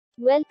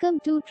Welcome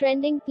to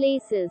Trending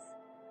Places.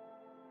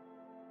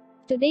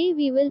 Today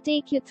we will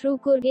take you through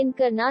Coorg in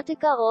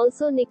Karnataka,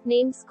 also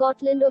nicknamed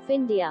Scotland of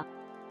India.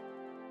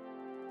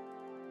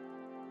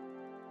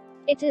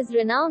 It is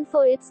renowned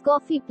for its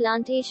coffee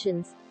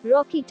plantations,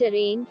 rocky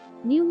terrain,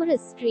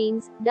 numerous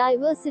streams,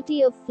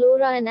 diversity of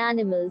flora and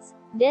animals,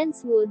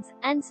 dense woods,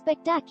 and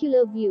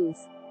spectacular views.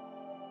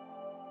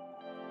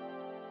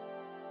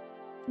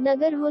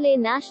 Nagarhole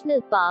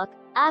National Park,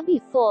 Abbi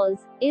Falls,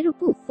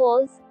 Iruppu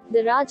Falls,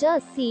 the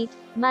Raja's Seat,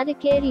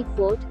 Madikeri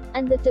Fort,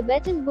 and the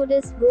Tibetan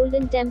Buddhist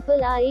Golden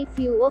Temple are a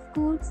few of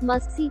Coorg's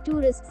must-see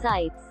tourist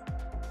sites.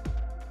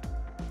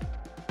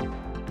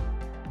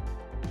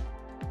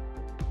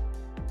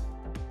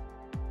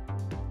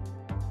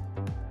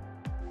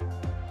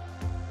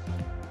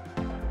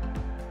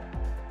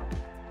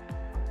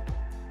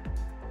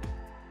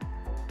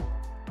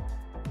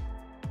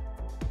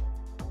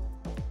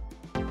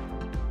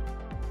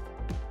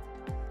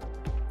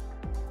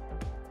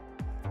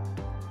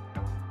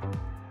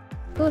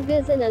 Coorg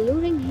is an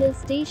alluring hill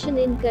station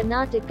in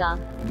Karnataka,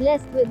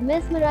 blessed with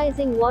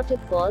mesmerizing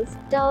waterfalls,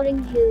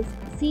 towering hills,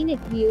 scenic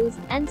views,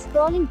 and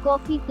sprawling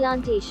coffee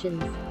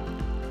plantations.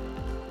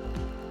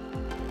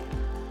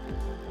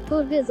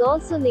 Coorg is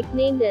also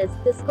nicknamed as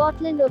the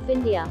Scotland of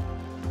India.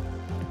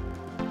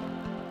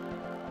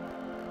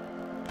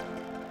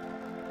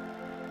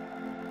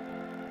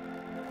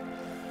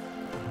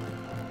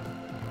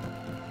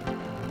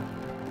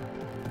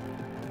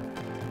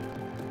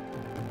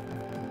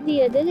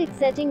 The idyllic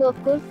setting of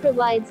Coorg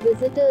provides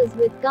visitors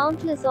with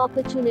countless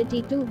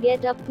opportunity to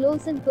get up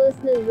close and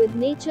personal with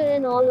nature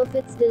and all of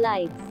its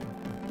delights.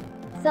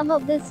 Some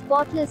of this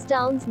spotless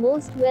town's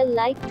most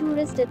well-liked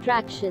tourist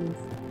attractions.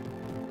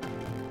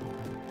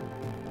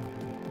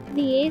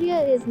 The area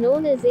is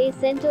known as a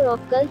center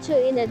of culture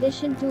in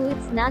addition to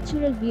its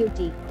natural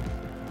beauty.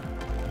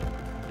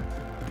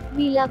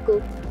 Villa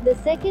Coorg, the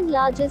second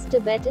largest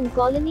Tibetan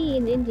colony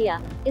in India,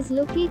 is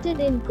located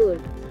in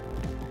Coorg.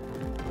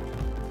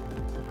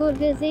 Coorg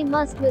is a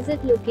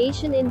must-visit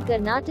location in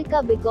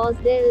Karnataka because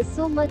there is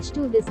so much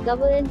to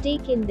discover and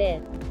take in there.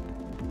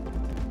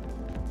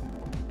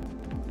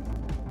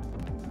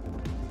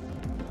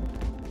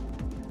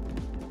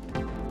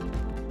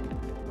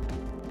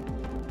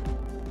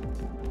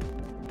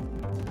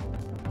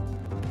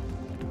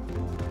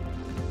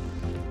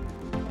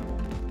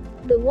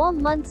 The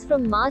warm months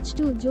from March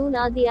to June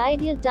are the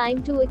ideal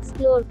time to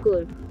explore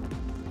Coorg.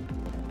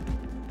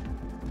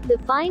 The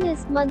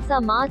finest months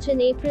are March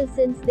and April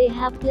since they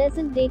have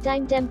pleasant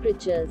daytime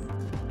temperatures.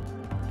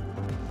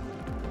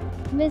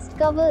 Mist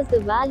covers the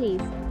valleys,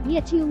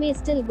 yet you may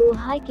still go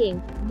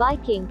hiking,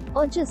 biking,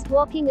 or just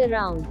walking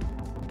around.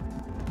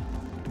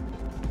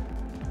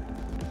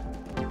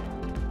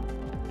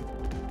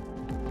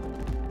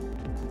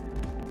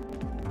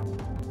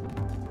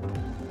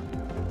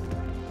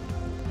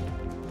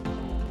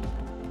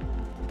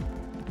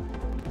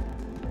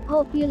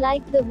 Hope you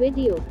liked the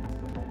video.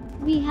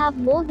 We have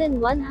more than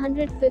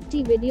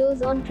 150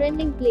 videos on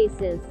trending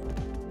places.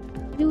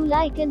 Do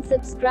like and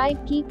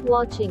subscribe, keep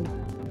watching.